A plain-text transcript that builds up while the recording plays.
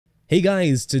Hey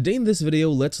guys, today in this video,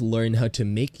 let's learn how to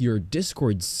make your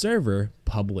Discord server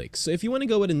public. So if you want to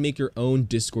go ahead and make your own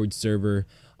Discord server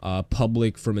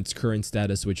public from its current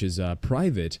status, which is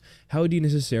private, how do you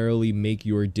necessarily make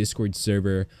your Discord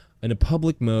server in a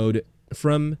public mode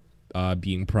from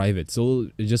being private?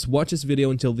 So just watch this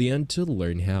video until the end to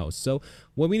learn how. So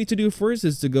what we need to do first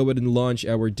is to go ahead and launch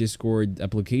our Discord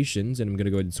applications, and I'm going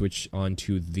to go ahead and switch on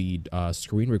to the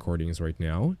screen recordings right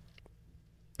now.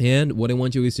 And what I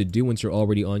want you guys to do once you're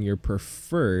already on your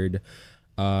preferred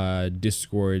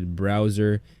Discord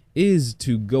browser is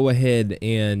to go ahead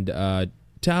and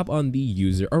tap on the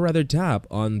user, or rather tap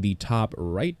on the top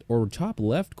right or top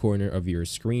left corner of your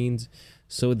screens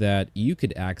so that you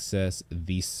could access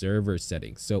the server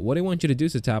settings. So what I want you to do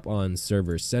is to tap on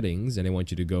server settings, and I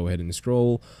want you to go ahead and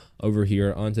scroll over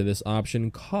here onto this option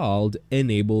called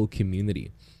enable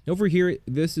community. Over here,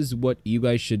 this is what you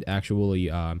guys should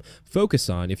actually focus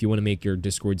on if you want to make your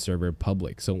Discord server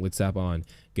public. So let's tap on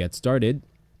get started.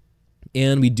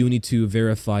 And we do need to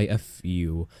verify a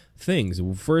few things.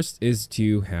 First is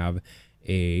to have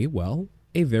a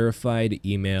verified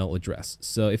email address.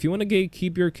 So if you want to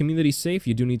keep your community safe,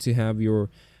 you do need to have your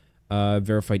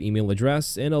verified email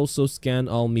address, and also scan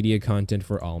all media content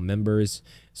for all members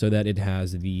so that it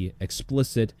has the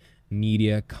explicit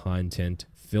media content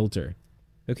filter.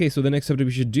 Okay, so the next step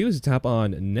we should do is tap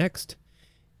on next.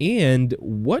 And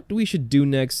what we should do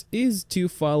next is to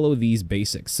follow these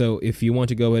basics. So if you want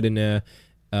to go ahead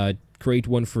and create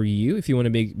one for you, if you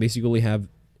want to basically have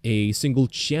a single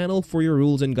channel for your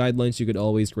rules and guidelines, you could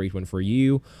always create one for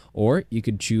you, or you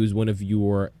could choose one of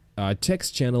your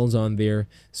text channels on there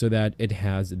so that it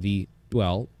has the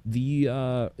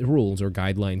rules or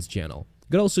guidelines channel.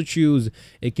 You could also choose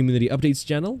a community updates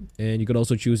channel, and you could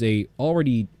also choose a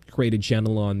already created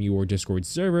channel on your Discord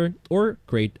server, or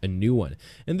create a new one.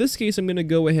 In this case, I'm going to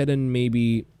go ahead and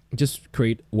maybe just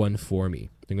create one for me.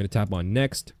 I'm going to tap on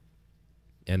next,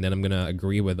 and then I'm going to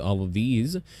agree with all of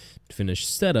these to finish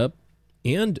setup.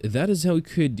 And that is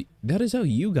how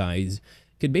you guys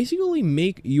could basically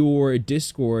make your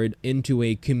Discord into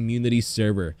a community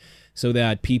server, so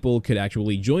that people could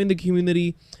actually join the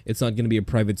community. It's not going to be a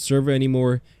private server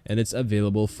anymore, and it's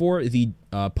available for the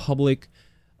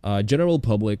general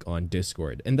public on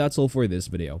Discord. And that's all for this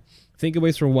video. Thank you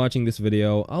guys for watching this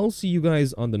video. I'll see you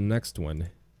guys on the next one,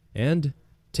 and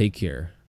take care.